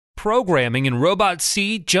Programming in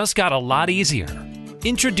ROBOTC just got a lot easier.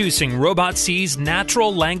 Introducing ROBOTC's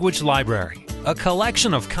Natural Language Library, a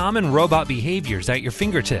collection of common robot behaviors at your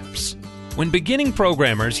fingertips. When beginning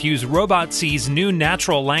programmers use ROBOTC's new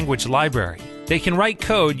Natural Language Library, they can write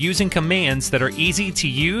code using commands that are easy to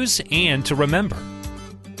use and to remember.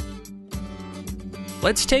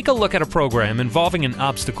 Let's take a look at a program involving an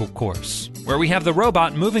obstacle course, where we have the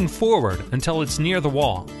robot moving forward until it's near the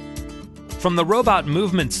wall. From the robot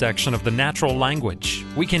movement section of the natural language,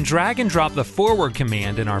 we can drag and drop the forward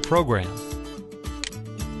command in our program.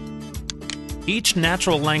 Each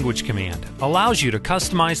natural language command allows you to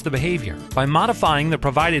customize the behavior by modifying the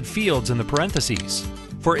provided fields in the parentheses.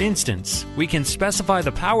 For instance, we can specify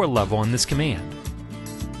the power level in this command.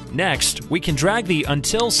 Next, we can drag the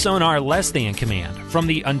until sonar less than command from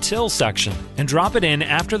the until section and drop it in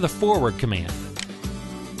after the forward command.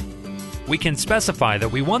 We can specify that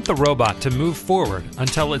we want the robot to move forward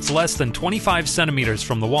until it's less than 25 centimeters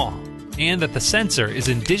from the wall, and that the sensor is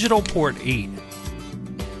in digital port 8.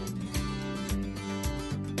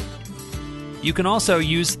 You can also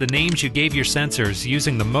use the names you gave your sensors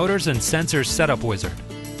using the Motors and Sensors Setup Wizard.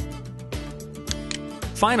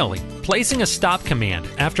 Finally, placing a stop command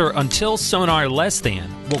after until sonar less than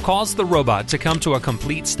will cause the robot to come to a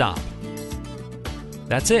complete stop.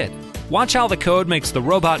 That's it. Watch how the code makes the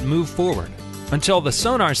robot move forward until the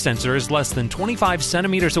sonar sensor is less than 25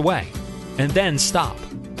 centimeters away, and then stop.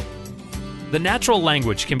 The natural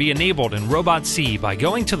language can be enabled in ROBOTC by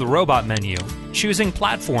going to the Robot menu, choosing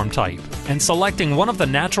Platform Type, and selecting one of the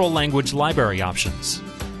Natural Language Library options.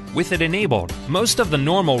 With it enabled, most of the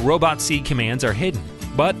normal ROBOTC commands are hidden,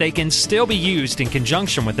 but they can still be used in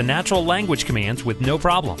conjunction with the natural language commands with no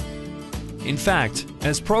problem. In fact,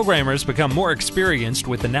 as programmers become more experienced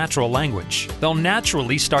with the natural language, they'll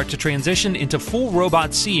naturally start to transition into full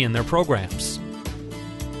ROBOTC in their programs.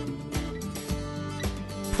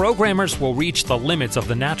 Programmers will reach the limits of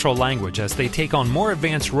the natural language as they take on more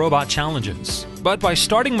advanced robot challenges. But by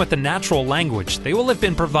starting with the natural language, they will have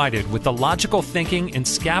been provided with the logical thinking and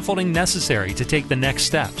scaffolding necessary to take the next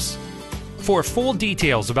steps. For full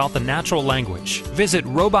details about the natural language, visit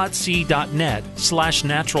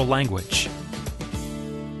robotc.net/natural language.